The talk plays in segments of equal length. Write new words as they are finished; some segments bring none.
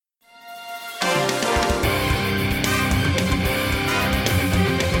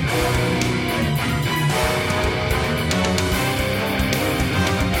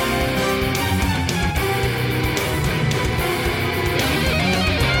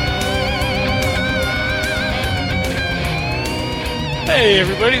Hey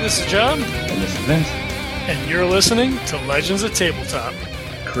everybody, this is John. And this is Vince. And you're listening to Legends at Tabletop.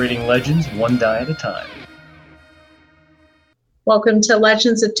 Creating legends one die at a time. Welcome to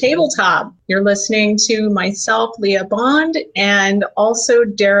Legends at Tabletop. You're listening to myself, Leah Bond, and also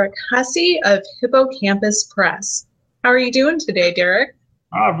Derek Hussey of Hippocampus Press. How are you doing today, Derek?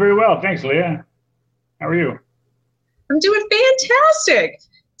 Very well. Thanks, Leah. How are you? I'm doing fantastic.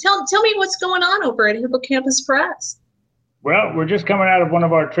 Tell me what's going on over at Hippocampus Press. Well, we're just coming out of one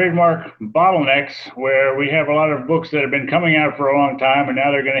of our trademark bottlenecks where we have a lot of books that have been coming out for a long time, and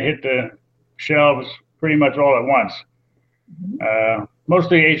now they're going to hit the shelves pretty much all at once.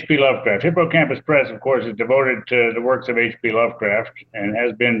 Mostly H.P. Lovecraft. Hippocampus Press, of course, is devoted to the works of H.P. Lovecraft and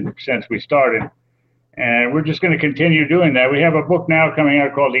has been since we started. And we're just going to continue doing that. We have a book now coming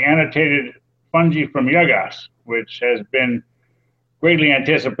out called The Annotated Fungi from Yuggoth, which has been greatly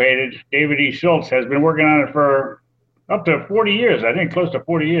anticipated. David E. Schultz has been working on it for up to 40 years, I think close to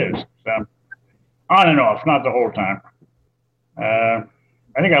 40 years. So, on and off, not the whole time. I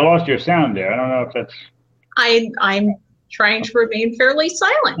think I lost your sound there. I don't know if that's... I'm trying to remain fairly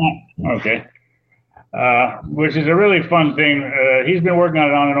silent. Okay. Which is a really fun thing. He's been working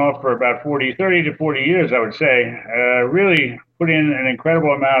on it on and off for about 30 to 40 years, I would say. Really put in an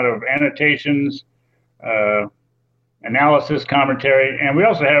incredible amount of annotations, analysis, commentary, and we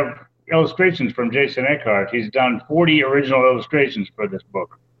also have illustrations from Jason Eckhart. He's done 40 original illustrations for this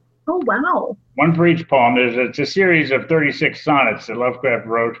book. Oh, wow. One for each poem. It's a series of 36 sonnets that Lovecraft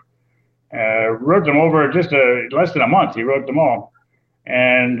wrote. Wrote them over just less than a month. He wrote them all.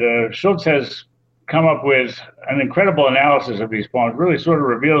 And Schultz has come up with an incredible analysis of these poems, really sort of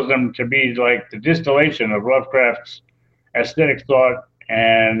reveals them to be like the distillation of Lovecraft's aesthetic thought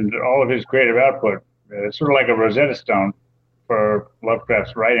and all of his creative output. Sort of like a Rosetta Stone for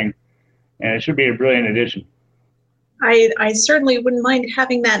Lovecraft's writing. And it should be a brilliant addition. I certainly wouldn't mind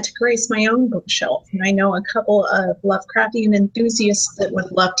having that to grace my own bookshelf. And I know a couple of Lovecraftian enthusiasts that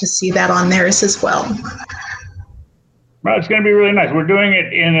would love to see that on theirs as well. Well, it's going to be really nice. We're doing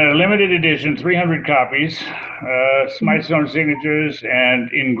it in a limited edition, 300 copies, Smyth's own signatures,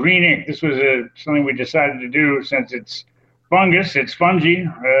 and in green ink. This was something we decided to do since it's fungus, it's fungi.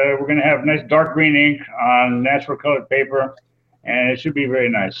 We're going to have nice dark green ink on natural colored paper, and it should be very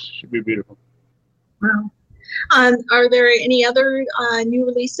nice. Should be beautiful. Wow. Are there any other new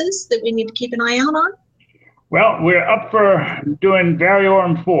releases that we need to keep an eye out on? Well, we're up for doing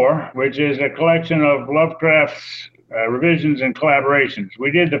Variorum 4, which is a collection of Lovecraft's revisions and collaborations.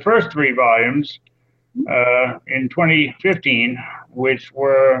 We did the first 3 volumes in 2015, which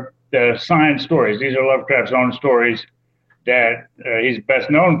were the signed stories. These are Lovecraft's own stories that he's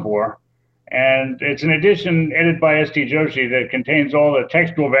best known for. And it's an edition edited by S.T. Joshi that contains all the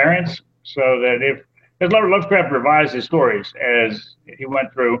textual variants, so that because Lovecraft revised his stories as he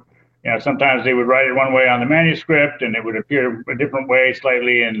went through. Sometimes they would write it one way on the manuscript, and it would appear a different way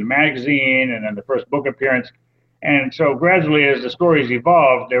slightly in the magazine, and then the first book appearance. And so gradually, as the stories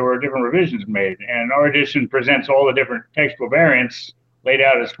evolved, there were different revisions made. And our edition presents all the different textual variants laid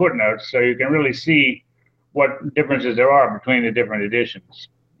out as footnotes, so you can really see what differences there are between the different editions.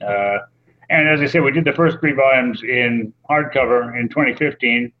 And as I said, we did the first 3 volumes in hardcover in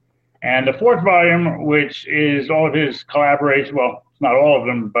 2015. And the 4th volume, which is all of his collaborations, well, not all of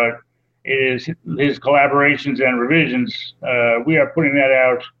them, but it is his collaborations and revisions. We are putting that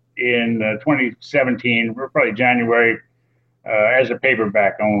out in 2017, probably January, as a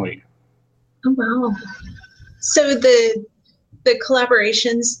paperback only. Oh, wow. So the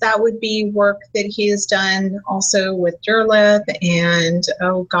collaborations, that would be work that he has done also with Derleth and,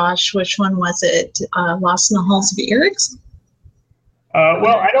 oh gosh, which one was it? Lost in the Halls of Eryx?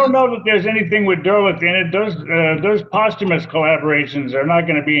 Well, I don't know that there's anything with Derleth in it. Those posthumous collaborations are not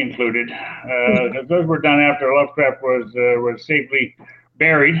going to be included. Those were done after Lovecraft was safely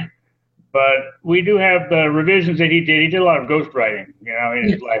buried. But we do have the revisions that he did. He did a lot of ghostwriting, in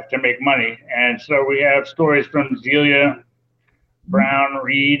his life to make money. And so we have stories from Zelia, Brown,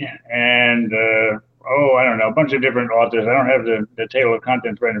 Reed, and I don't know, a bunch of different authors. I don't have the table of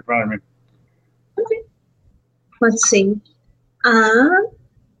contents right in front of me. Okay. Let's see.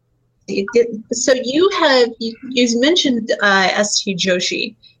 So you mentioned S.T.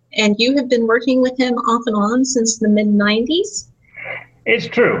 Joshi, and you have been working with him off and on since the mid-90s? It's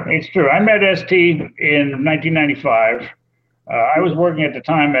true. I met S.T. in 1995. I was working at the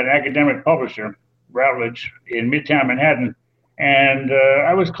time at an academic publisher, Routledge, in Midtown Manhattan, and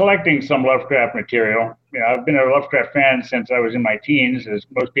I was collecting some Lovecraft material. I've been a Lovecraft fan since I was in my teens, as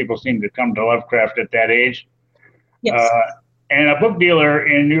most people seem to come to Lovecraft at that age. Yes. And a book dealer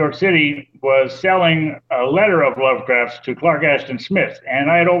in New York City was selling a letter of Lovecraft's to Clark Ashton Smith.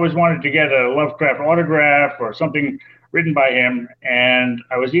 And I had always wanted to get a Lovecraft autograph or something written by him. And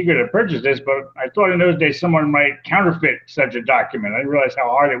I was eager to purchase this, but I thought in those days someone might counterfeit such a document. I didn't realize how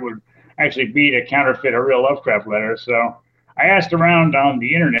hard it would actually be to counterfeit a real Lovecraft letter. So I asked around on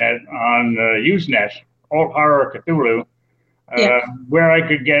the internet, on Usenet, Alt Horror Cthulhu, where I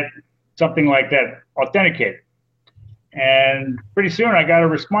could get something like that authenticated. And pretty soon I got a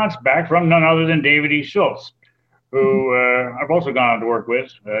response back from none other than David E. Schultz, who I've also gone on to work with.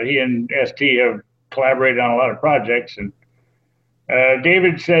 He and ST have collaborated on a lot of projects. And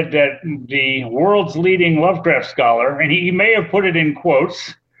David said that the world's leading Lovecraft scholar, and he may have put it in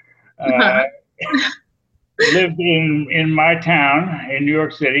quotes, lived in my town in New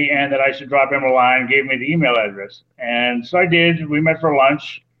York City, and that I should drop him a line, gave me the email address. And so I did. We met for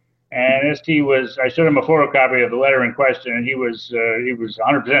lunch. And I showed him a photocopy of the letter in question, and he was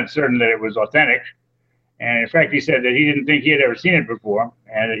 100% certain that it was authentic. And in fact, he said that he didn't think he had ever seen it before,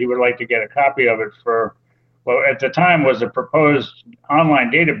 and that he would like to get a copy of it for, well, at the time was a proposed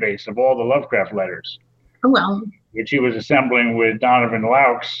online database of all the Lovecraft letters. Oh, well. Which he was assembling with Donovan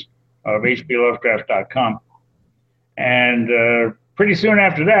Laux of hplovecraft.com. And pretty soon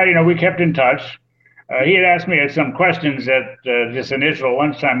after that, we kept in touch. He had asked me some questions at this initial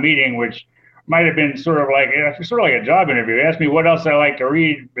lunchtime meeting, which might have been sort of like a job interview. He asked me what else I like to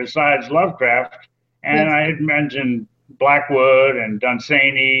read besides Lovecraft, and I had mentioned Blackwood and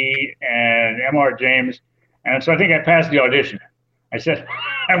Dunsany and M.R. James, and so I think I passed the audition. I said,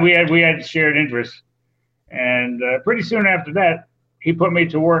 and we had shared interests, and pretty soon after that, he put me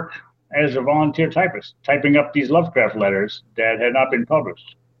to work as a volunteer typist, typing up these Lovecraft letters that had not been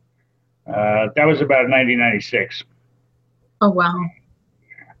published. That was about 1996. Oh, wow.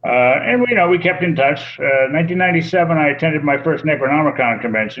 And we kept in touch. 1997, I attended my first Necronomicon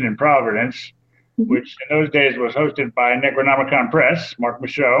convention in Providence, which in those days was hosted by Necronomicon Press, Mark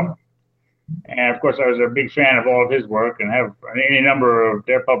Michaud. And of course, I was a big fan of all of his work and have any number of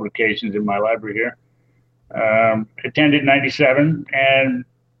their publications in my library here. Attended 97. And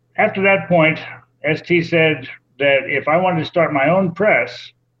after that point, ST said that if I wanted to start my own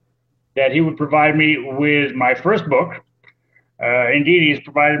press, that he would provide me with my first book. Indeed, he's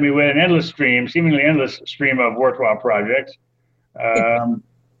provided me with an seemingly endless stream of worthwhile projects.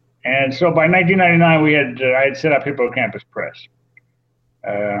 And so by 1999, I had set up Hippocampus Press.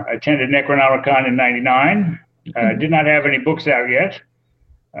 I attended Necronomicon in 99. Did not have any books out yet.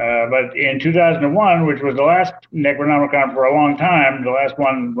 But in 2001, which was the last Necronomicon for a long time, the last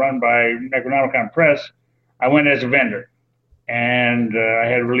one run by Necronomicon Press, I went as a vendor. And I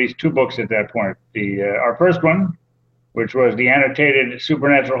had released 2 books at that point. Our first one, which was the annotated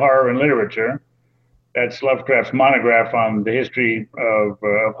Supernatural Horror in Literature. That's Lovecraft's monograph on the history of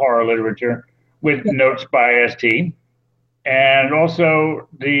horror literature with notes by ST. And also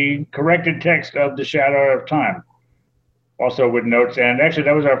the corrected text of The Shadow of Time, also with notes. And actually,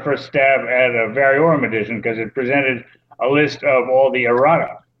 that was our first stab at a Variorum edition because it presented a list of all the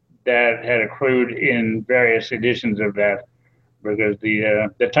errata that had accrued in various editions of that. Because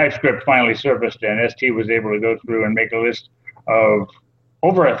the TypeScript finally surfaced, and ST was able to go through and make a list of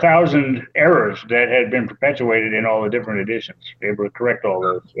over 1,000 errors that had been perpetuated in all the different editions. Able to correct all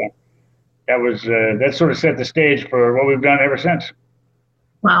those. So that sort of set the stage for what we've done ever since.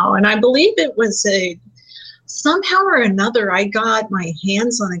 Wow, and I believe it was somehow or another I got my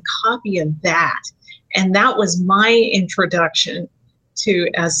hands on a copy of that, and that was my introduction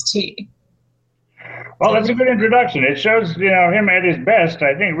to ST. Well, that's a good introduction. It shows, him at his best,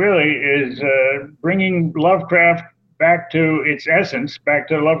 I think, really, is bringing Lovecraft back to its essence, back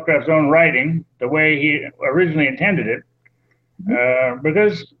to Lovecraft's own writing, the way he originally intended it.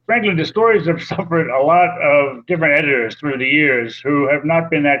 Because, frankly, the stories have suffered a lot of different editors through the years who have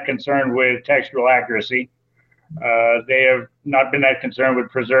not been that concerned with textual accuracy. They have not been that concerned with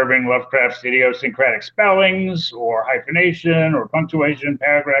preserving Lovecraft's idiosyncratic spellings or hyphenation or punctuation,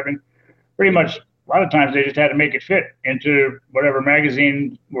 paragraphing. Pretty much, a lot of times they just had to make it fit into whatever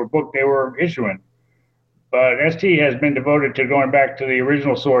magazine or book they were issuing. But ST has been devoted to going back to the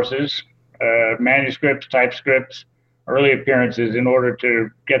original sources, manuscripts, typescripts, early appearances in order to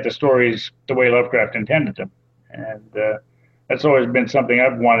get the stories the way Lovecraft intended them. And that's always been something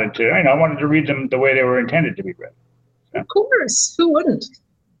I've wanted to, I wanted to read them the way they were intended to be read. So. Of course, who wouldn't?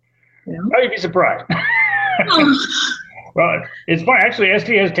 Oh, you'd be surprised. Well, it's funny. Actually,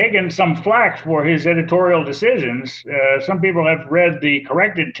 ST has taken some flack for his editorial decisions. Some people have read the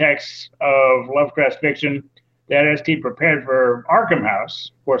corrected texts of Lovecraft fiction that ST prepared for Arkham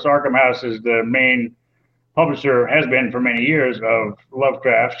House. Of course, Arkham House is the main publisher, has been for many years, of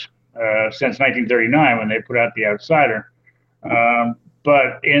Lovecraft. since 1939 when they put out The Outsider.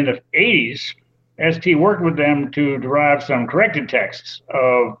 But in the 80s, ST worked with them to derive some corrected texts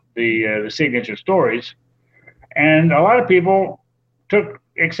of the signature stories. And a lot of people took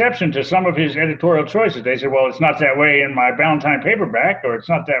exception to some of his editorial choices. They said, well, it's not that way in my Ballantine paperback, or it's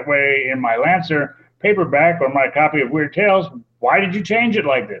not that way in my Lancer paperback or my copy of Weird Tales. Why did you change it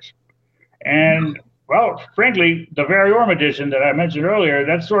like this? And, well, frankly, the Variorum edition that I mentioned earlier,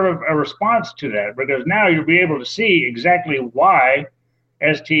 that's sort of a response to that, because now you'll be able to see exactly why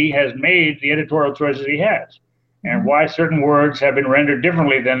ST has made the editorial choices he has, and why certain words have been rendered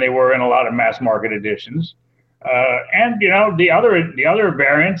differently than they were in a lot of mass market editions. And you know, the other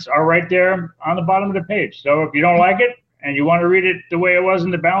variants are right there on the bottom of the page. So if you don't like it and you want to read it the way it was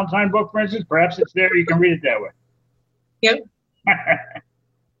in the Ballantine book, for instance, perhaps it's there. You can read it that way. Yep.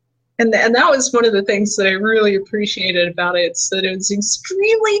 And that was one of the things that I really appreciated about it. It's that it was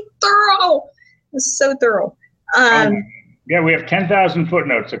extremely thorough. It was so thorough. Yeah, we have 10,000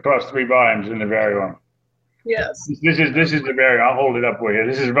 footnotes across 3 volumes in the Variorum. Yes. This is the Variorum. I'll hold it up for you.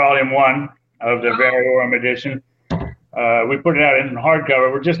 This is volume 1 of the Variorum edition. We put it out in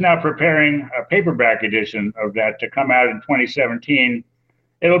hardcover. We're just now preparing a paperback edition of that to come out in 2017.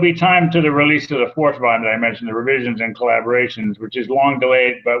 It'll be timed to the release of the 4th volume that I mentioned, the Revisions and Collaborations, which is long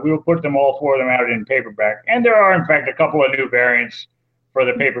delayed, but we will put them all 4 of them out in paperback. And there are, in fact, a couple of new variants for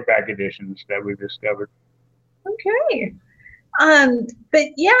the paperback editions that we've discovered. Okay. But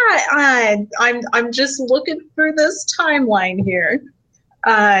yeah, I'm just looking through this timeline here.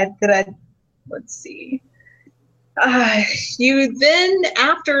 Let's see. You then,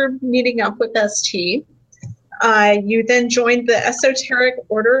 after meeting up with ST, you then joined the Esoteric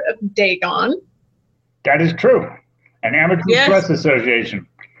Order of Dagon. That is true. An amateur press association.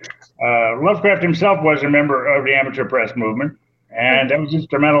 Lovecraft himself was a member of the amateur press movement, and that was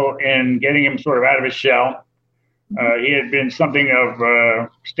instrumental in getting him sort of out of his shell. He had been something of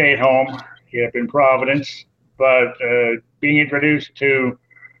stay at home. He had been Providence, but being introduced to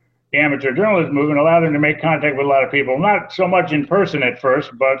the amateur journalism movement allowed him to make contact with a lot of people, not so much in person at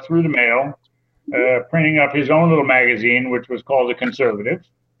first, but through the mail, printing up his own little magazine, which was called The Conservative,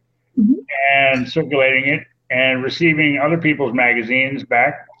 and circulating it and receiving other people's magazines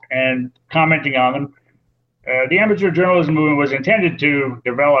back and commenting on them. The amateur journalism movement was intended to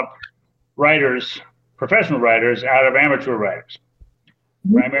develop writers, professional writers, out of amateur writers,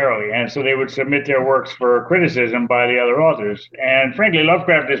 primarily. And so they would submit their works for criticism by the other authors. And frankly,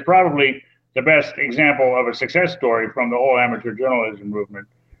 Lovecraft is probably the best example of a success story from the whole amateur journalism movement.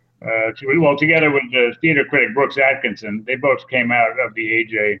 Together with the theater critic Brooks Atkinson, they both came out of the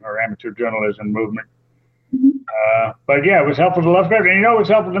AJ, or amateur journalism movement. But yeah, it was helpful to Lovecraft, and you know, it was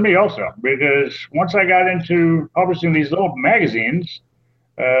helpful to me also, because once I got into publishing these little magazines,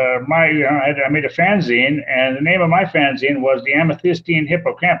 I made a fanzine, and the name of my fanzine was the Amethystine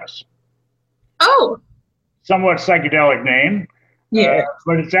Hippocampus. Oh, somewhat psychedelic name. Yeah.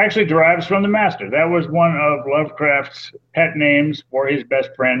 But it actually derives from the Master. That was one of Lovecraft's pet names for his best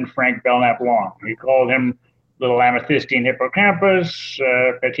friend, Frank Belknap Long. He called him Little Amethystine Hippocampus,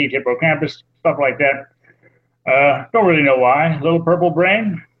 Petite Hippocampus, stuff like that. Don't really know why. Little Purple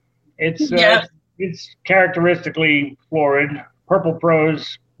Brain. It's characteristically florid. Purple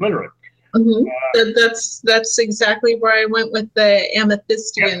prose, literally. That's exactly where I went with the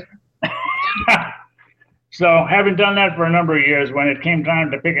Amethystian. So, having done that for a number of years, when it came time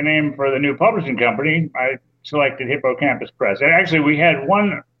to pick a name for the new publishing company, I selected Hippocampus Press. And actually, we had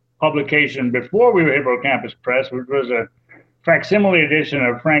one publication before we were Hippocampus Press, which was a facsimile edition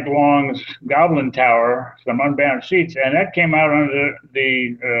of Frank Long's Goblin Tower, some unbound sheets, and that came out under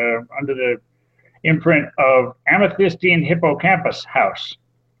the imprint of Amethystine Hippocampus House.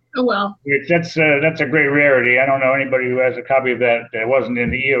 Oh, wow. That's a great rarity. I don't know anybody who has a copy of that that wasn't in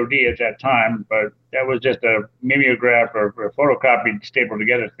the EOD at that time, but that was just a mimeograph or a photocopied stapled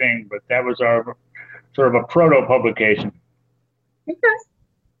together thing. But that was our sort of a proto publication. Okay.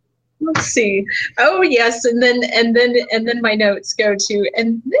 Let's see. Oh yes, and then my notes go to,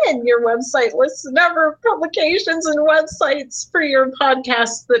 and then your website lists a number of publications and websites for your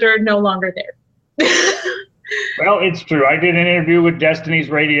podcasts that are no longer there. Well, it's true. I did an interview with Destiny's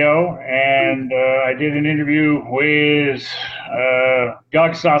Radio, and I did an interview with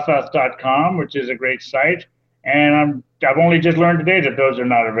GogSothoth.com, which is a great site. And I've only just learned today that those are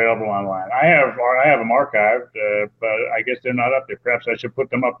not available online. I have them archived, but I guess they're not up there. Perhaps I should put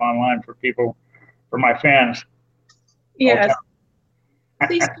them up online for people, for my fans. Yes.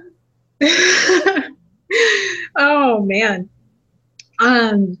 Please. Oh man.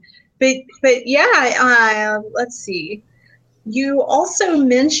 But yeah, let's see. You also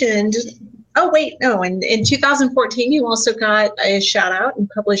mentioned, oh, wait, no, in 2014, you also got a shout out in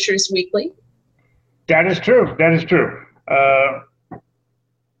Publishers Weekly. That is true. That is true. At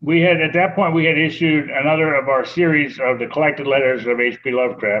that point, we had issued another of our series of the collected letters of H.P.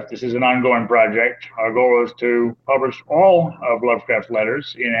 Lovecraft. This is an ongoing project. Our goal is to publish all of Lovecraft's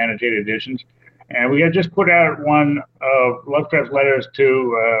letters in annotated editions. And we had just put out one of Lovecraft's letters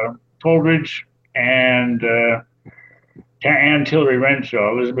to Toldridge and Anne Tillery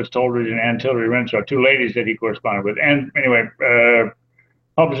Renshaw, Elizabeth Toldridge and Anne Tillery Renshaw, two ladies that he corresponded with. And anyway,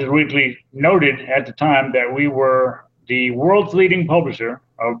 Publishers Weekly noted at the time that we were the world's leading publisher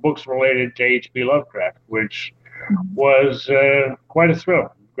of books related to H.P. Lovecraft, which was quite a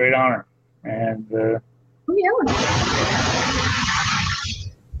thrill, great honor. And yeah.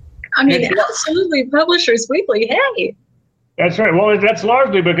 I mean, absolutely, Publishers Weekly, hey. That's right. Well, that's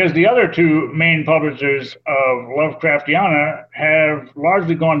largely because the other two main publishers of Lovecraftiana have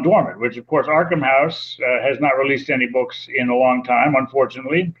largely gone dormant, which, of course, Arkham House has not released any books in a long time,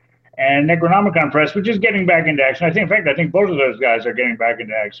 unfortunately. And Necronomicon Press, which is getting back into action. In fact, I think both of those guys are getting back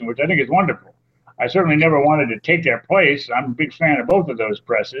into action, which I think is wonderful. I certainly never wanted to take their place. I'm a big fan of both of those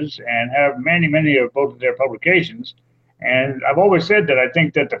presses and have many of both of their publications. And I've always said that I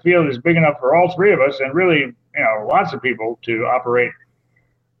think that the field is big enough for all three of us and really, lots of people to operate.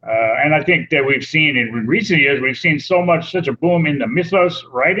 And I think that we've seen in recent years, we've seen such a boom in the mythos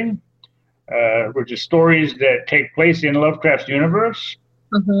writing, which is stories that take place in Lovecraft's universe.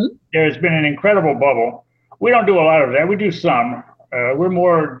 Mm-hmm. There's been an incredible bubble. We don't do a lot of that. We do some. We're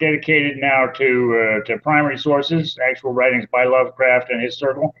more dedicated now to primary sources, actual writings by Lovecraft and his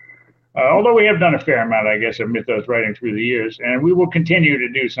circle. Although we have done a fair amount, I guess, of mythos writing through the years, and we will continue to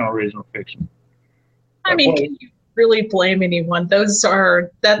do some original fiction. I mean, can you really blame anyone? That's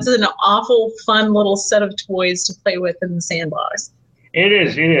an awful fun little set of toys to play with in the sandbox. It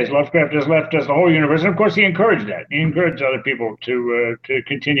is. Lovecraft has left us the whole universe, and of course, he encouraged that. He encouraged other people to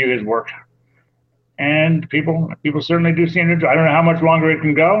continue his work, and people certainly do seem to enjoy. I don't know how much longer it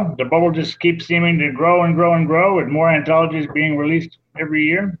can go. The bubble just keeps seeming to grow and grow and grow, with more anthologies being released every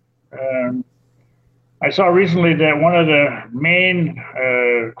year. I saw recently that one of the main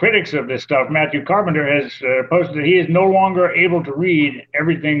critics of this stuff, Matthew Carpenter, has posted that he is no longer able to read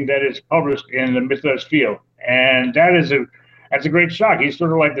everything that is published in the mythos field, and that's a great shock. He's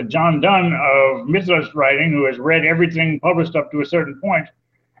sort of like the John Donne of mythos writing, who has read everything published up to a certain point.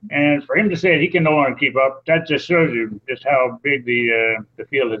 And for him to say that he can no longer keep up, that just shows you just how big the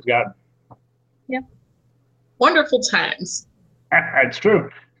field has gotten. Yep. Wonderful times. That's true.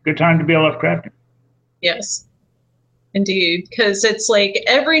 Good time to be a Lovecraftian. Yes, indeed. Because it's like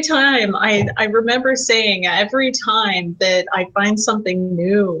every time, I remember saying every time that I find something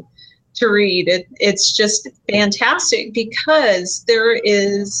new to read, it's just fantastic because there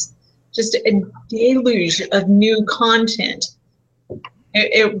is just a deluge of new content.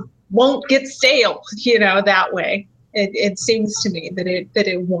 It won't get stale, that way. It seems to me that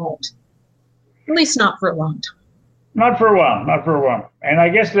it won't, at least not for a long time. Not for a while. And I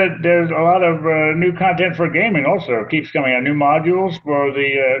guess that there's a lot of new content for gaming also. It keeps coming out, new modules for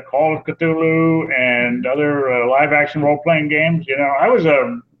the Call of Cthulhu and other live action role-playing games. I was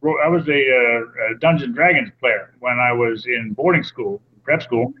a Dungeons & Dragons player when I was in boarding school, prep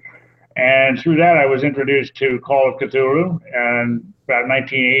school. And through that, I was introduced to Call of Cthulhu in about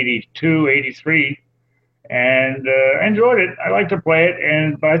 1982, 83. And enjoyed it. I like to play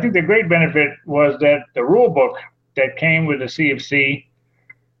it. But I think the great benefit was that the rule book that came with the CFC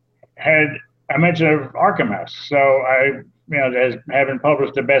had a mention of Arkham House. So I, as having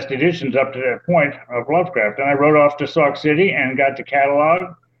published the best editions up to that point of Lovecraft, and I wrote off to Sauk City and got the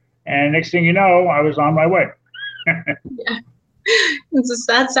catalog. And next thing you know, I was on my way. Yeah.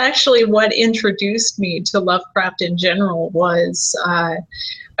 That's actually what introduced me to Lovecraft in general. Was I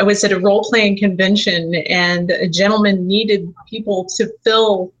was at a role-playing convention, and a gentleman needed people to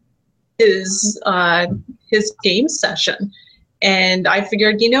fill his game session, and I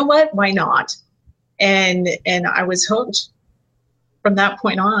figured, you know what, why not? And I was hooked from that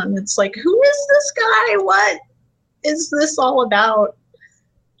point on. It's like, who is this guy? What is this all about?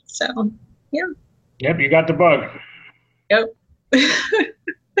 So, yeah. Yep, you got the bug. Yep.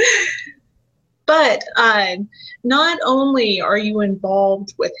 But not only are you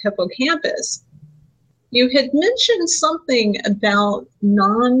involved with Hippocampus, you had mentioned something about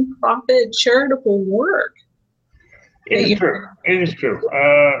nonprofit charitable work. It is true.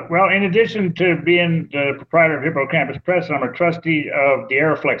 Well, in addition to being the proprietor of Hippocampus Press, I'm a trustee of the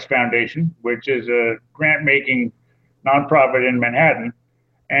Aeroflex Foundation, which is a grant-making nonprofit in Manhattan.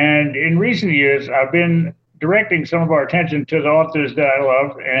 And in recent years, I've been directing some of our attention to the authors that I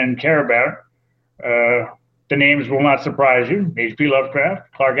love and care about. The names will not surprise you: H.P.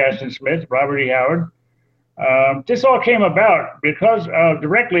 Lovecraft, Clark Ashton Smith, Robert E. Howard. This all came about because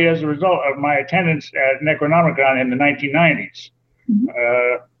directly as a result of my attendance at Necronomicon in the 1990s,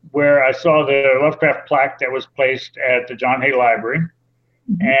 where I saw the Lovecraft plaque that was placed at the John Hay Library.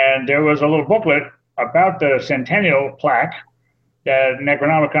 And there was a little booklet about the centennial plaque that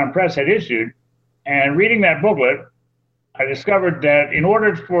Necronomicon Press had issued. And reading that booklet, I discovered that in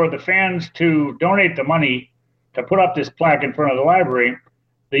order for the fans to donate the money to put up this plaque in front of the library,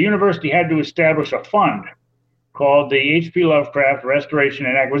 the university had to establish a fund called the H.P. Lovecraft Restoration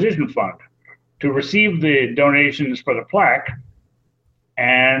and Acquisition Fund to receive the donations for the plaque.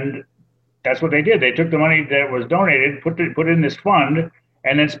 And that's what they did. They took the money that was donated, put it in this fund,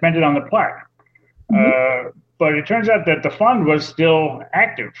 and then spent it on the plaque. But it turns out that the fund was still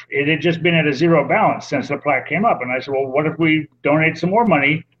active. It had just been at a zero balance since the plaque came up. And I said, well, what if we donate some more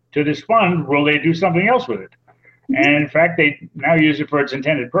money to this fund? Will they do something else with it? And in fact, they now use it for its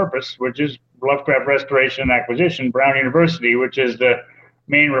intended purpose, which is Lovecraft Restoration and Acquisition. Brown University, which is the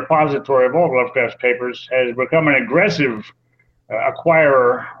main repository of all Lovecraft's papers, has become an aggressive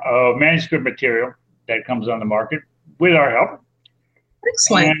acquirer of manuscript material that comes on the market with our help.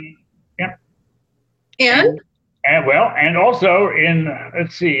 Excellent. And, yeah. And And also in,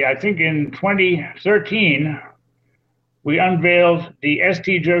 let's see, I think in 2013, we unveiled the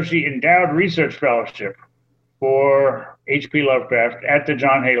S.T. Joshi Endowed Research Fellowship for H.P. Lovecraft at the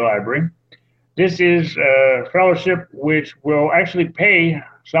John Hay Library. This is a fellowship which will actually pay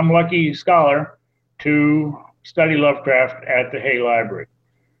some lucky scholar to study Lovecraft at the Hay Library.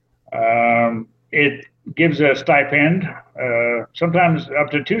 It gives a stipend, sometimes up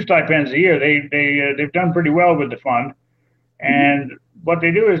to 2 stipends a year. They've done pretty well with the fund. And what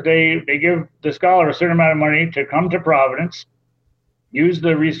they do is they give the scholar a certain amount of money to come to Providence, use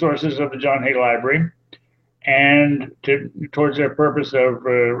the resources of the John Hay Library, and towards their purpose of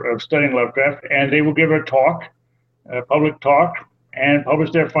studying Lovecraft. And they will give a talk, a public talk, and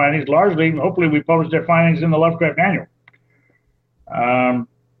publish their findings. Largely, hopefully, we publish their findings in the Lovecraft Annual.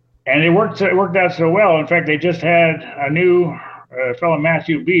 And it worked out so well. In fact, they just had a new fellow,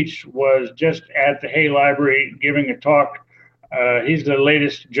 Matthew Beach, was just at the Hay Library giving a talk. He's the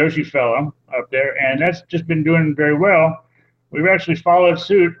latest Joshi Fellow up there, and that's just been doing very well. We've actually followed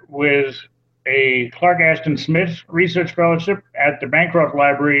suit with a Clark Ashton Smith Research Fellowship at the Bancroft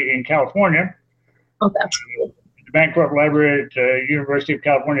Library in California. oh, that's cool. The Bancroft Library at University of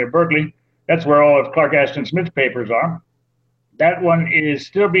California, Berkeley. That's where all of Clark Ashton Smith's papers are. That one is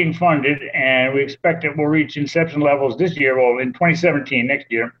still being funded, and we expect it will reach inception levels this year, well, in 2017,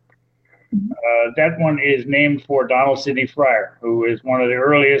 next year. That one is named for Donald Sidney Fryer, who is one of the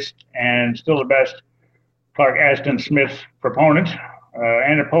earliest and still the best Clark Ashton Smith proponent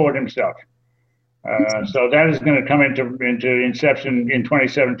and a poet himself. So that is going to come into inception in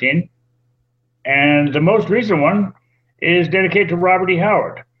 2017. And the most recent one is dedicated to Robert E.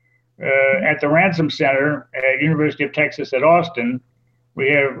 Howard. At the Ransom Center at University of Texas at Austin, we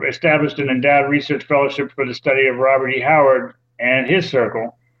have established an endowed research fellowship for the study of Robert E. Howard and his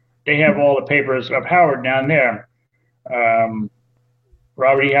circle. They have all the papers of Howard down there.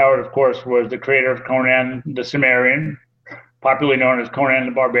 Robert E. Howard, of course, was the creator of Conan the Cimmerian, popularly known as Conan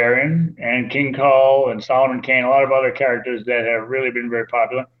the Barbarian, and King Kull and Solomon Kane, a lot of other characters that have really been very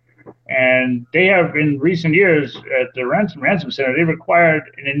popular. And they have, in recent years, at the Ransom Center, they've acquired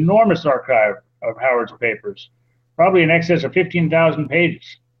an enormous archive of Howard's papers, probably in excess of 15,000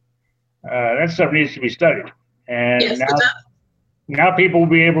 pages. That stuff needs to be studied. And Yes, now people will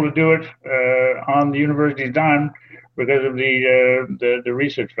be able to do it on the university's dime because of the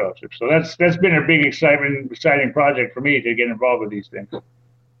research fellowship. So that's been a big, exciting project for me to get involved with these things.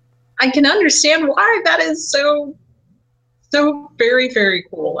 I can understand why. That is so very, very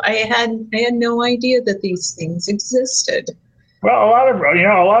cool. I had no idea that these things existed. Well, a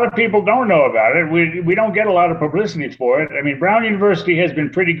lot of people don't know about it. We don't get a lot of publicity for it. I mean, Brown University has been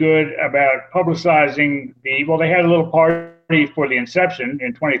pretty good about publicizing they had a little party for the inception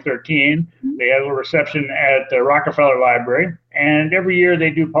in 2013. They had a little reception at the Rockefeller Library, and every year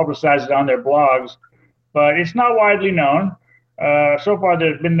they do publicize it on their blogs, but it's not widely known. So far,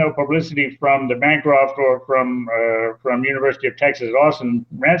 there's been no publicity from the Bancroft or from University of Texas at Austin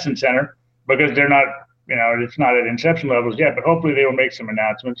Ransom Center because they're not, it's not at inception levels yet, but hopefully they will make some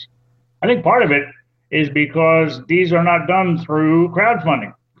announcements. I think part of it is because these are not done through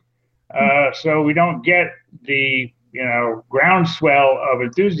crowdfunding. So we don't get the, groundswell of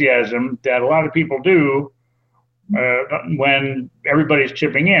enthusiasm that a lot of people do when everybody's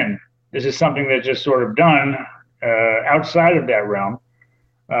chipping in. this is something that's just sort of done outside of that realm.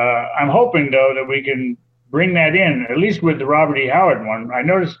 I'm hoping, though, that we can bring that in, at least with the Robert E. Howard one. I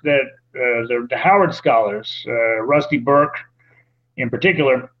noticed that the Howard scholars, Rusty Burke in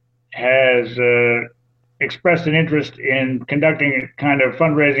particular, has expressed an interest in conducting kind of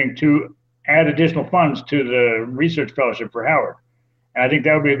fundraising to add additional funds to the research fellowship for Howard. And I think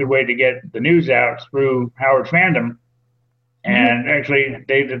that would be a good way to get the news out through Howard fandom, and actually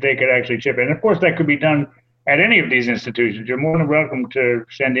they could actually chip in. And of course, that could be done at any of these institutions. You're more than welcome to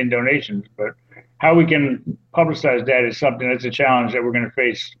send in donations, but how we can publicize that is something that's a challenge that we're going to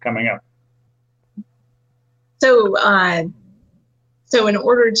face coming up. So, so in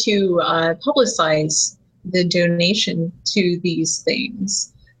order to publicize the donation to these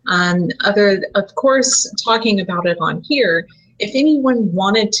things, of course, talking about it on here, if anyone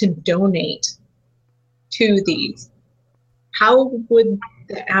wanted to donate to these, how would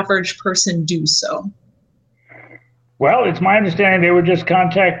the average person do so? Well, it's my understanding they would just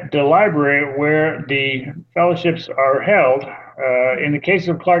contact the library where the fellowships are held. In the case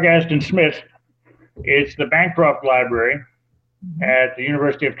of Clark Ashton Smith, it's the Bancroft Library at the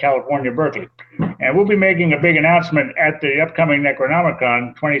University of California, Berkeley. And we'll be making a big announcement at the upcoming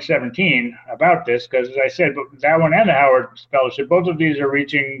Necronomicon 2017 about this, because as I said, that one and the Howard Fellowship, both of these are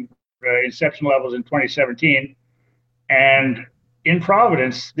reaching inception levels in 2017. And in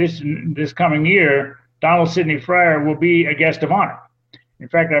Providence this coming year, Donald Sidney Fryer will be a guest of honor. In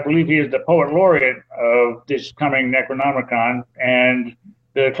fact, I believe he is the poet laureate of this coming Necronomicon, and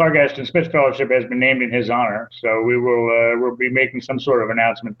the Clark Ashton Smith Fellowship has been named in his honor. So we'll be making some sort of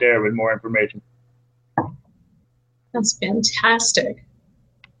announcement there with more information. That's fantastic.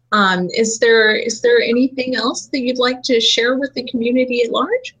 Is there anything else that you'd like to share with the community at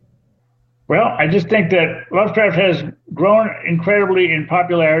large? Well, I just think that Lovecraft has grown incredibly in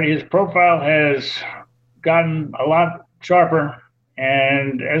popularity. His profile has gotten a lot sharper,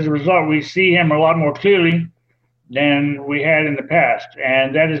 and as a result, we see him a lot more clearly than we had in the past.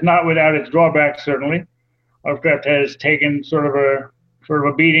 And that is not without its drawbacks, certainly. Lovecraft has taken sort of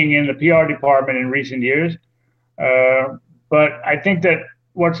a beating in the PR department in recent years. But I think that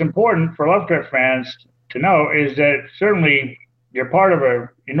what's important for Lovecraft fans to know is that certainly you're part of an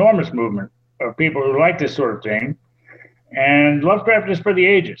enormous movement of people who like this sort of thing. And Lovecraft is for the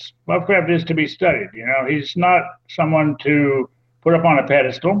ages. Lovecraft is to be studied. You know, he's not someone to put up on a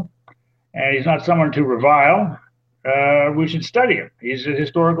pedestal, and he's not someone to revile. We should study him. He's a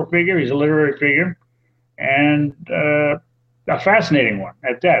historical figure. He's a literary figure, and a fascinating one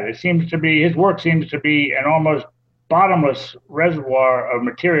at that. His work seems to be an almost bottomless reservoir of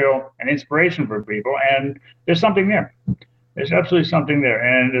material and inspiration for people, and there's something there. There's absolutely something there,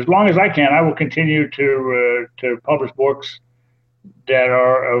 and as long as I can, I will continue to publish books that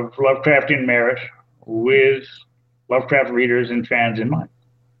are of Lovecraftian merit with Lovecraft readers and fans in mind.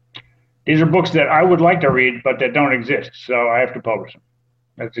 These are books that I would like to read, but that don't exist, so I have to publish them.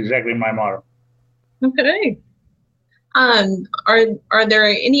 That's exactly my motto. Okay. Are there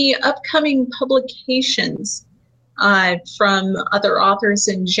any upcoming publications from other authors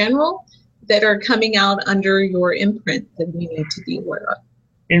in general that are coming out under your imprint that we need to be aware of?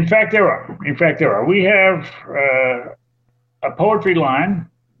 In fact, there are. We have a poetry line,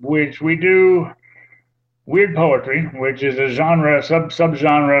 which we do weird poetry, which is a subgenre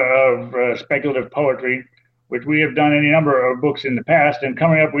of speculative poetry, which we have done any number of books in the past. And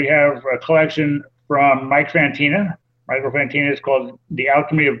coming up, we have a collection from Mike Fantina. Michael Fantina is called The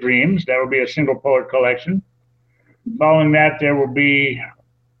Alchemy of Dreams. That will be a single poet collection. Following that, there will be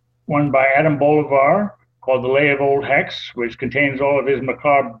one by Adam Bolivar called The Lay of Old Hex, which contains all of his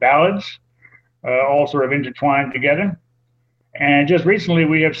macabre ballads, all sort of intertwined together. And just recently,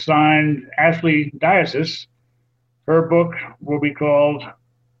 we have signed Ashley Diasis. Her book will be called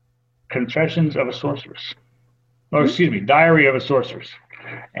Confessions of a Sorceress. Oh, excuse me, Diary of a Sorceress.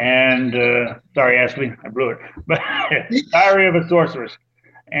 And sorry, Ashley, I blew it. But Diary of a Sorceress.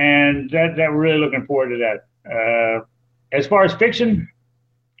 And that we're really looking forward to that. As far as fiction,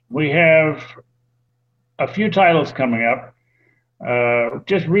 we have a few titles coming up.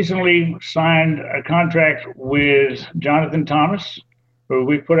 Just recently signed a contract with Jonathan Thomas, who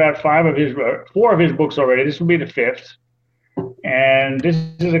we've put out 4 of his books already. This will be the 5th. And this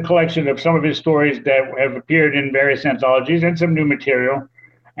is a collection of some of his stories that have appeared in various anthologies and some new material.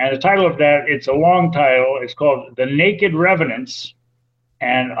 And the title of that, it's a long title. It's called The Naked Revenants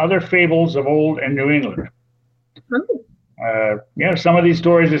and Other Fables of Old and New England. Some of these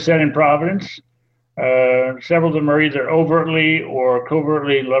stories are set in Providence. Several of them are either overtly or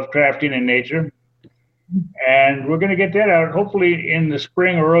covertly Lovecraftian in nature. And we're going to get that out hopefully in the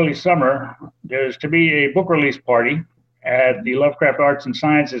spring or early summer. There's to be a book release party at the Lovecraft Arts and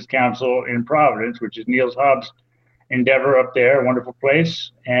Sciences Council in Providence, which is Niels Hobbs' endeavor up there, a wonderful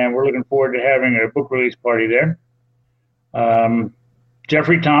place. And we're looking forward to having a book release party there.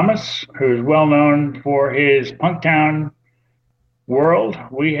 Jeffrey Thomas, who's well known for his Punktown world,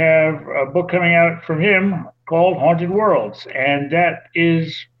 we have a book coming out from him called Haunted Worlds, and that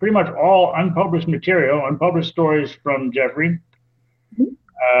is pretty much all unpublished material, unpublished stories from Jeffrey,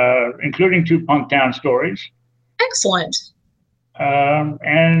 including 2 Punktown stories. Excellent.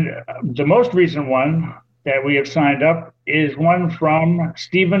 And the most recent one that we have signed up is one from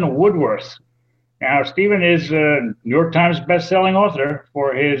Stephen Woodworth. Now, Stephen is a New York Times best-selling author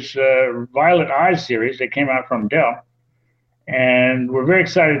for his Violet Eyes series that came out from Dell. And we're very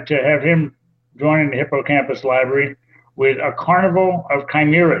excited to have him joining the Hippocampus Library with A Carnival of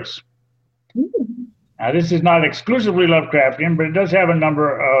Chimeras. Now, this is not exclusively Lovecraftian, but it does have a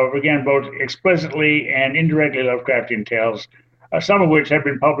number of, again, both explicitly and indirectly Lovecraftian tales, some of which have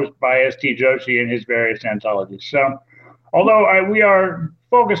been published by S.T. Joshi in his various anthologies. So, although we are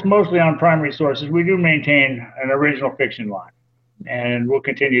focused mostly on primary sources, we do maintain an original fiction line, and we'll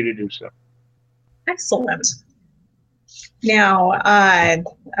continue to do so. Excellent. Now,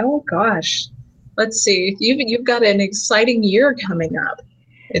 oh gosh, let's see. You've got an exciting year coming up.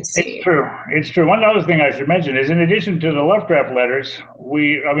 It's true. It's true. One other thing I should mention is, in addition to the Lovecraft letters,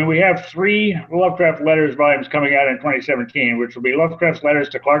 we have 3 Lovecraft letters volumes coming out in 2017, which will be Lovecraft's letters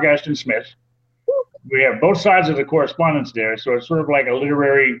to Clark Ashton Smith. We have both sides of the correspondence there, so it's sort of like a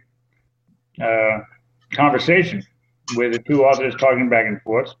literary conversation with the 2 authors talking back and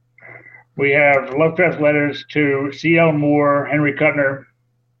forth. We have Lovecraft's letters to C.L. Moore, Henry Kuttner,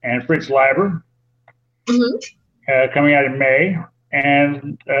 and Fritz Leiber coming out in May.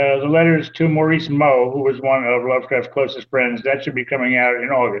 And the letters to Maurice Moe, who was one of Lovecraft's closest friends, that should be coming out in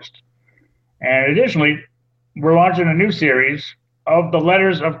August. And additionally, we're launching a new series of the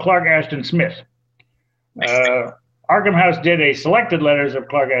letters of Clark Ashton Smith. Arkham House did a selected letters of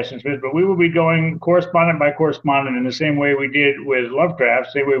Clark Ashton Smith, but we will be going correspondent by correspondent in the same way we did with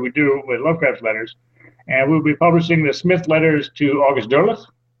Lovecraft, same way we do with Lovecraft's letters. And we'll be publishing the Smith letters to August Derleth,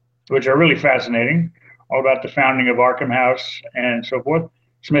 which are really fascinating, all about the founding of Arkham House and so forth.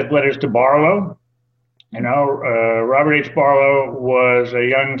 Smith letters to Barlow. Robert H. Barlow was a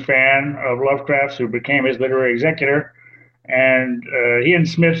young fan of Lovecraft's who became his literary executor. And he and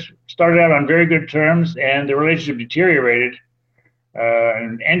Smith started out on very good terms, and the relationship deteriorated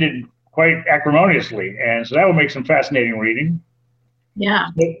and ended quite acrimoniously. And so that will make some fascinating reading. Yeah.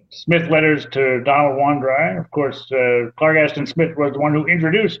 Smith letters to Donald Wandrei. Of course, Clark Ashton Smith was the one who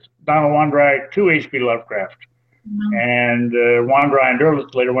introduced Donald Wandrei to H.P. Lovecraft. And Wandrei and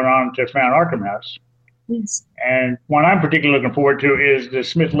Derleth later went on to found Arkham House. Yes. And one I'm particularly looking forward to is the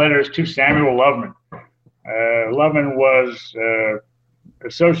Smith letters to Samuel Loveman. Loveman was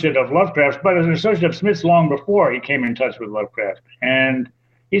associate of Lovecraft, but as an associate of Smith's long before he came in touch with Lovecraft. And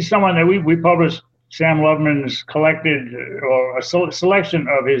he's someone that we published Sam Loveman's collected or a selection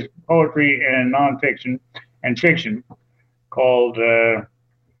of his poetry and nonfiction and fiction called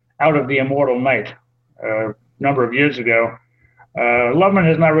Out of the Immortal Night a number of years ago. Loveman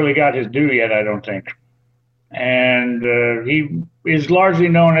has not really got his due yet, I don't think. And he is largely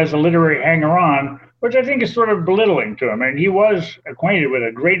known as a literary hanger-on, which I think is sort of belittling to him. And he was acquainted with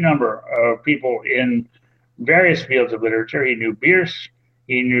a great number of people in various fields of literature. He knew Bierce,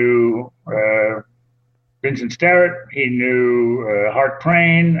 he knew Vincent Sterrett, he knew Hart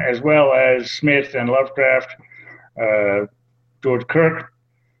Crane, as well as Smith and Lovecraft, George Kirk.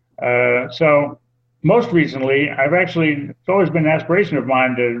 So most recently, it's always been an aspiration of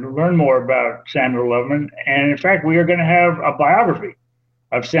mine to learn more about Samuel Loveman. And in fact, we are going to have a biography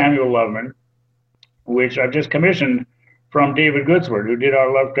of Samuel Loveman, which I've just commissioned from David Goodsword, who did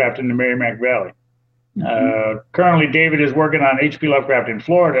our Lovecraft in the Merrimack Valley. Currently, David is working on H.P. Lovecraft in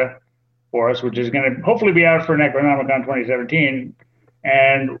Florida for us, which is going to hopefully be out for Necronomicon 2017.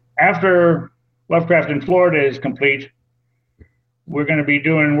 And after Lovecraft in Florida is complete, we're going to be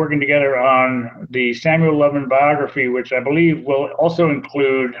working together on the Samuel Loveman biography, which I believe will also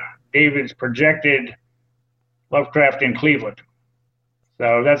include David's projected Lovecraft in Cleveland.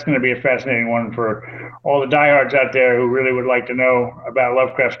 So that's going to be a fascinating one for all the diehards out there who really would like to know about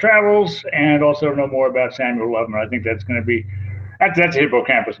Lovecraft's travels and also know more about Samuel Loveman. I think that's going to be that's a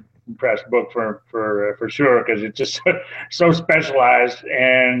Hippocampus Press book for sure, because it's just so specialized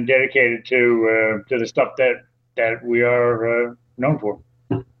and dedicated to the stuff that we are known for.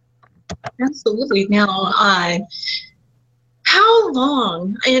 Absolutely. Now, how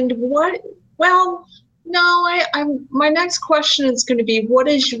long and what? Well, No, I'm. My next question is going to be, what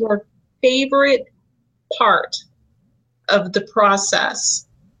is your favorite part of the process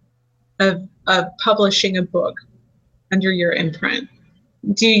of publishing a book under your imprint?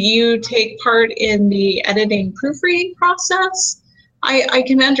 Do you take part in the editing proofreading process? I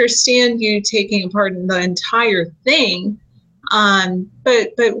can understand you taking part in the entire thing,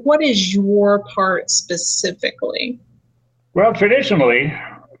 but what is your part specifically? Well, traditionally,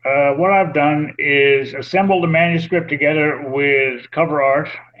 what I've done is assemble the manuscript together with cover art,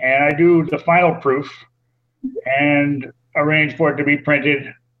 and I do the final proof and arrange for it to be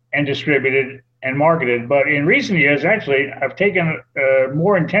printed and distributed and marketed. But in recent years, actually, I've taken a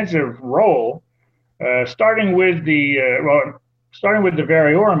more intensive role, starting with the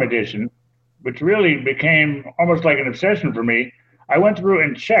Variorum edition, which really became almost like an obsession for me. I went through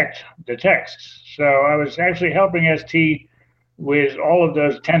and checked the texts, so I was actually helping ST with all of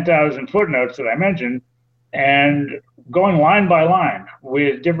those 10,000 footnotes that I mentioned, and going line by line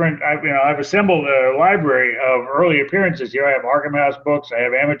with different. I've assembled a library of early appearances here. I have Arkham House books. I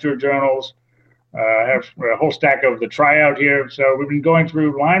have amateur journals. I have a whole stack of the tryout here. So we've been going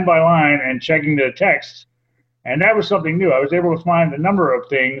through line by line and checking the texts. And that was something new. I was able to find a number of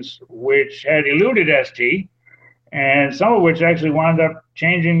things which had eluded ST, and some of which actually wound up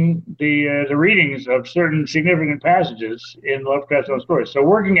changing the readings of certain significant passages in Lovecraft's own stories. So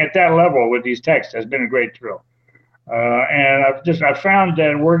working at that level with these texts has been a great thrill. And I've found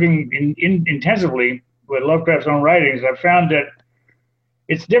that working intensively with Lovecraft's own writings, I've found that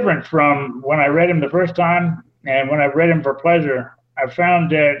it's different from when I read him the first time and when I've read him for pleasure. I've found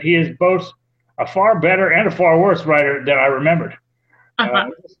that he is both a far better and a far worse writer than I remembered.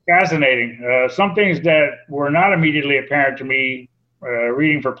 It's fascinating. Some things that were not immediately apparent to me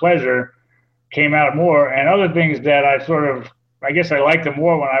reading for pleasure came out more, and other things that I guess I liked them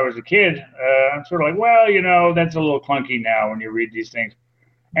more when I was a kid. I'm sort of like, well, that's a little clunky now when you read these things.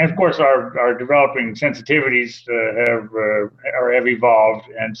 And of course, our developing sensitivities have evolved,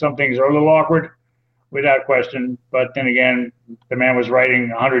 and some things are a little awkward, without question. But then again, the man was writing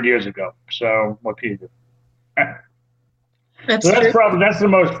 100 years ago, so what can you do? That's the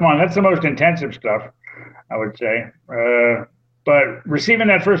most fun. That's the most intensive stuff, I would say. But receiving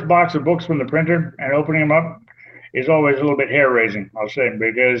that first box of books from the printer and opening them up is always a little bit hair-raising, I'll say,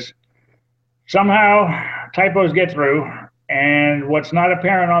 because somehow typos get through, and what's not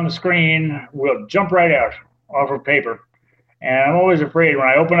apparent on the screen will jump right out off of paper. And I'm always afraid when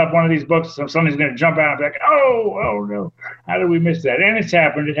I open up one of these books, something's going to jump out and be like, oh no, how did we miss that? And it's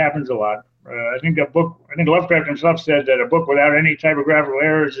happened. It happens a lot. I think Lovecraft himself said that a book without any typographical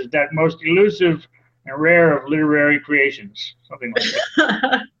errors is that most elusive and rare of literary creations, something like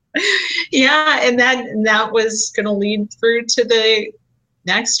that. Yeah, and that was going to lead through to the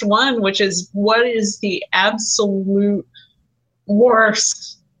next one, which is, what is the absolute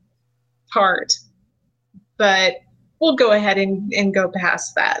worst part? But we'll go ahead and go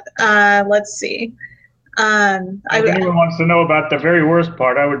past that. Let's see. If anyone wants to know about the very worst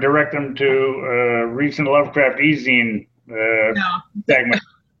part, I would direct them to recent Lovecraft e-zine segment.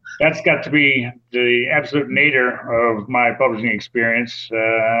 That's got to be the absolute nadir of my publishing experience.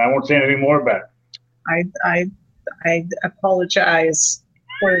 I won't say anything more about it. I apologize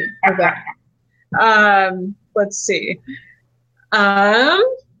for that. Let's see.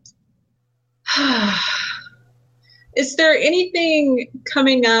 Is there anything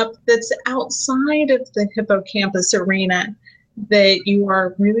coming up that's outside of the Hippocampus arena that you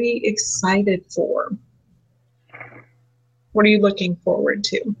are really excited for? What are you looking forward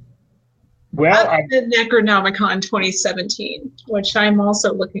to? Well, the Necronomicon 2017, which I'm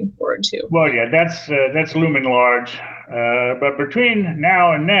also looking forward to. Well, yeah, that's looming large. But between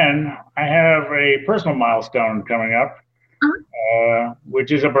now and then, I have a personal milestone coming up,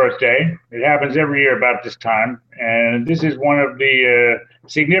 which is a birthday. It happens every year about this time, and this is one of the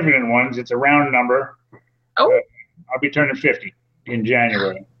significant ones. It's a round number. Oh. I'll be turning 50 in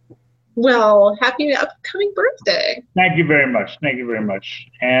January. Well, happy upcoming birthday. Thank you very much. Thank you very much.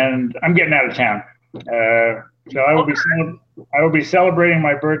 And I'm getting out of town. So I will be celebrating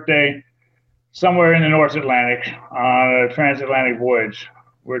my birthday somewhere in the North Atlantic on a transatlantic voyage.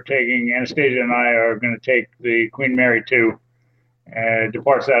 Anastasia and I are going to take the Queen Mary 2,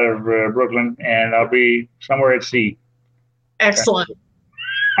 departs out of Brooklyn, and I'll be somewhere at sea. Excellent.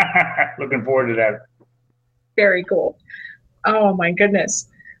 Looking forward to that. Very cool. Oh my goodness.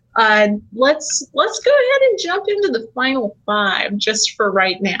 Let's go ahead and jump into the final five just for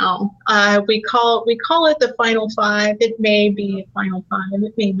right now. We call it the final five. It may be a final five.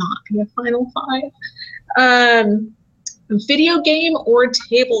 It may not be a final five. Video game or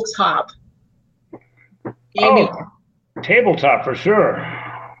tabletop? gaming. Oh, tabletop for sure.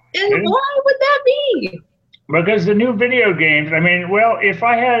 And why would that be? Because the new video games, I mean, well, if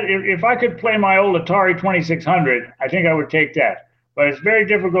I could play my old Atari 2600, I think I would take that. But it's very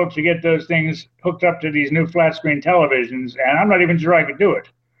difficult to get those things hooked up to these new flat screen televisions, and I'm not even sure I could do it.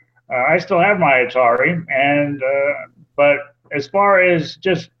 I still have my Atari, but as far as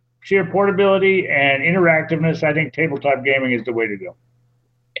just sheer portability and interactiveness, I think tabletop gaming is the way to go.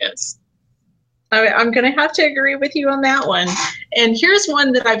 Yes. I'm going to have to agree with you on that one. And here's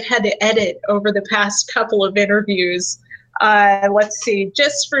one that I've had to edit over the past couple of interviews. Let's see,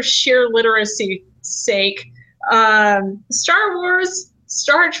 just for sheer literacy's sake, Star Wars,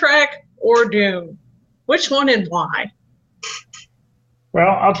 Star Trek, or Dune? Which one and why?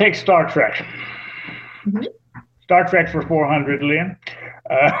 Well, I'll take Star Trek. Mm-hmm. Star Trek for 400, Liam.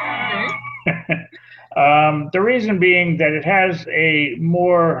 Okay. The reason being that it has a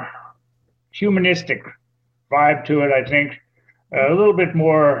more humanistic vibe to it, I think, a little bit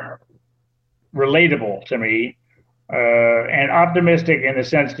more relatable to me, and optimistic in the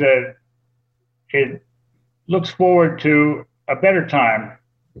sense that it looks forward to a better time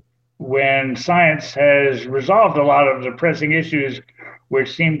when science has resolved a lot of the pressing issues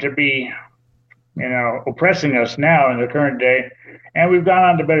which seem to be, oppressing us now in the current day, and we've gone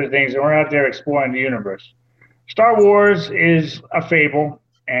on to better things, and we're out there exploring the universe. Star Wars is a fable,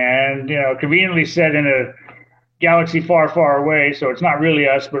 and conveniently set in a galaxy far, far away, so it's not really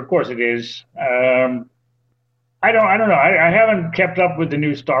us, but of course it is. I don't know. I haven't kept up with the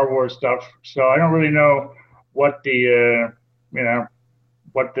new Star Wars stuff, so I don't really know what the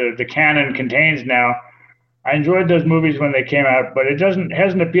canon contains now. I enjoyed those movies when they came out, but it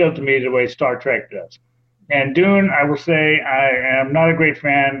hasn't appealed to me the way Star Trek does. And Dune, I will say, I am not a great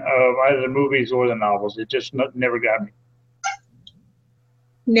fan of either the movies or the novels. It just never got me.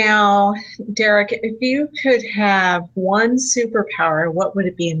 Now, Derek, if you could have one superpower, what would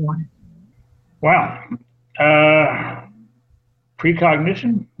it be and why? Wow.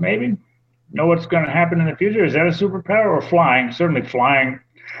 Precognition, maybe? Know what's going to happen in the future? Is that a superpower? Or flying? Certainly flying.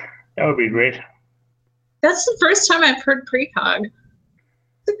 That would be great. That's the first time I've heard precog.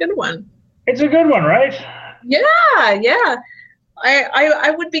 It's a good one. It's a good one, right? Yeah.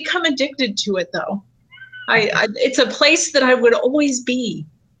 I would become addicted to it, though. It's a place that I would always be,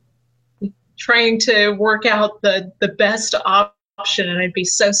 trying to work out the best option, and I'd be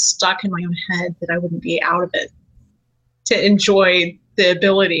so stuck in my own head that I wouldn't be out of it to enjoy the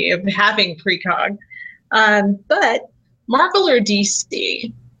ability of having precog. But Marvel or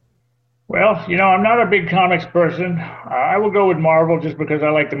DC? Well, I'm not a big comics person. I will go with Marvel just because I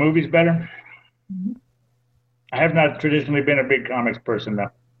like the movies better. Mm-hmm. I have not traditionally been a big comics person, though.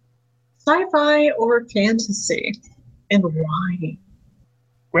 Sci-fi or fantasy, and why?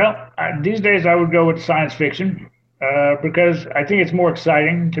 Well, these days I would go with science fiction because I think it's more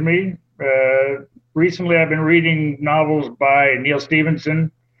exciting to me. Recently, I've been reading novels by Neil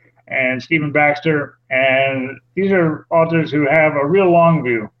Stephenson and Stephen Baxter, and these are authors who have a real long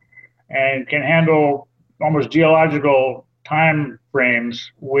view and can handle almost geological time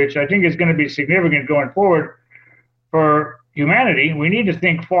frames, which I think is going to be significant going forward for humanity. We need to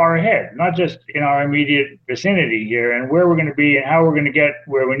think far ahead, not just in our immediate vicinity here and where we're going to be and how we're going to get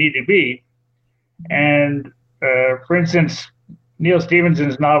where we need to be. And for instance, Neil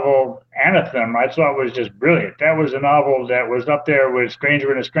Stephenson's novel Anathem, I thought was just brilliant. That was a novel that was up there with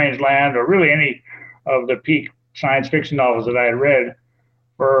Stranger in a Strange Land, or really any of the peak science fiction novels that I had read.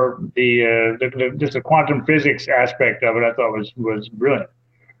 For just the quantum physics aspect of it, I thought was brilliant.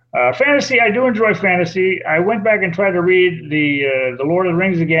 Fantasy, I do enjoy fantasy. I went back and tried to read the Lord of the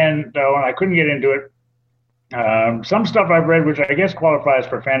Rings again, though, and I couldn't get into it. Some stuff I've read, which I guess qualifies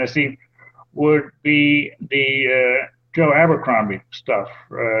for fantasy, would be the Joe Abercrombie stuff,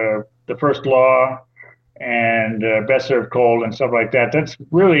 The First Law and Best Served Cold and stuff like that. That's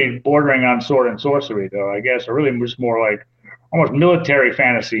really bordering on sword and sorcery, though, I guess, or really just more like almost military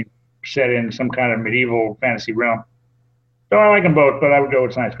fantasy set in some kind of medieval fantasy realm. So I like them both, but I would go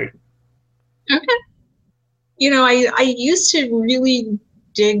with science fiction. Okay. I used to really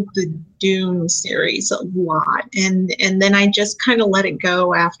dig the Dune series a lot, and then I just kind of let it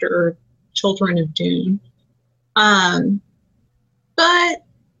go after Children of Dune. But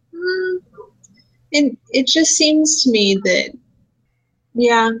it just seems to me that,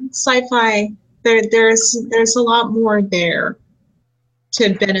 yeah, sci-fi, there's a lot more there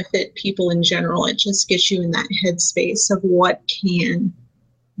to benefit people in general. It just gets you in that headspace of what can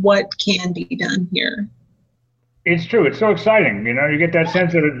be done here. It's true. It's so exciting. You get that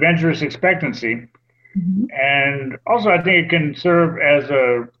sense of adventurous expectancy. And also, I think it can serve as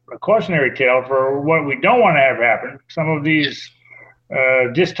a cautionary tale for what we don't want to have happen. Some of these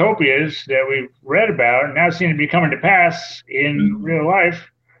dystopias that we've read about now seem to be coming to pass in real life.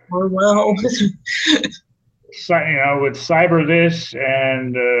 Or well, with cyber this,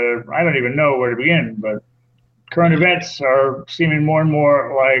 and I don't even know where to begin, but current events are seeming more and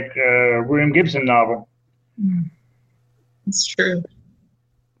more like a William Gibson novel. It's true.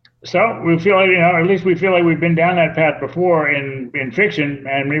 So we feel like, at least we feel like we've been down that path before in fiction,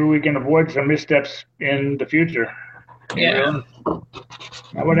 and maybe we can avoid some missteps in the future. Yeah.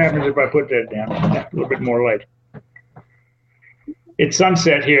 Now, what happens if I put that down? A little bit more light. It's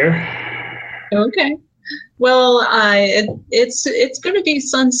sunset here. Okay. Well, it's going to be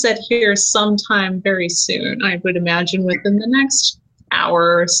sunset here sometime very soon. I would imagine within the next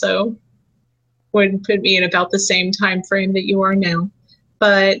hour or so. Would put me in about the same time frame that you are now.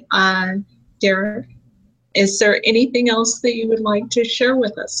 But Derek, is there anything else that you would like to share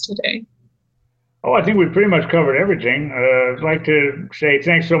with us today? Oh, I think we've pretty much covered everything. I'd like to say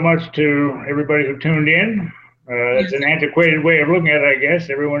thanks so much to everybody who tuned in. It's an antiquated way of looking at it, I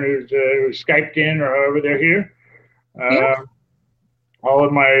guess. Everyone who's Skyped in or however they're here. All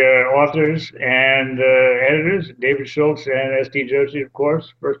of my authors and editors, David Schultz and S.D. Joshi, of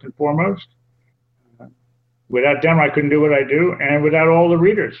course, first and foremost. Without them, I couldn't do what I do, and without all the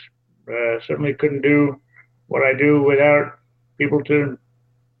readers. Certainly couldn't do what I do without people to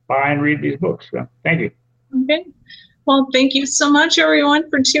buy and read these books. So thank you. Okay. Well, thank you so much, everyone,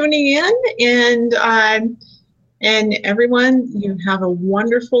 for tuning in. And everyone, you have a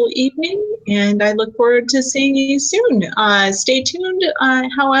wonderful evening, and I look forward to seeing you soon. Stay tuned.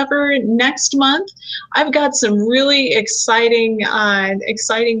 However, next month, I've got some really exciting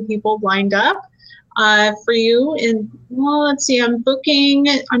people lined up for you. And well, let's see, I'm booking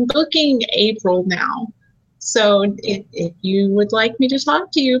April now. So if you would like me to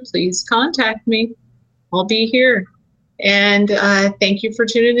talk to you, please contact me. I'll be here. And thank you for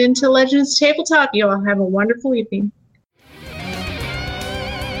tuning in to Legends Tabletop. You all have a wonderful evening.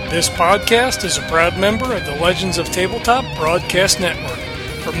 This podcast is a proud member of the Legends of Tabletop Broadcast Network.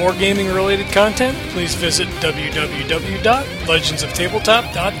 For more gaming-related content, please visit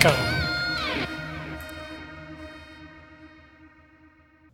www.legendsoftabletop.com.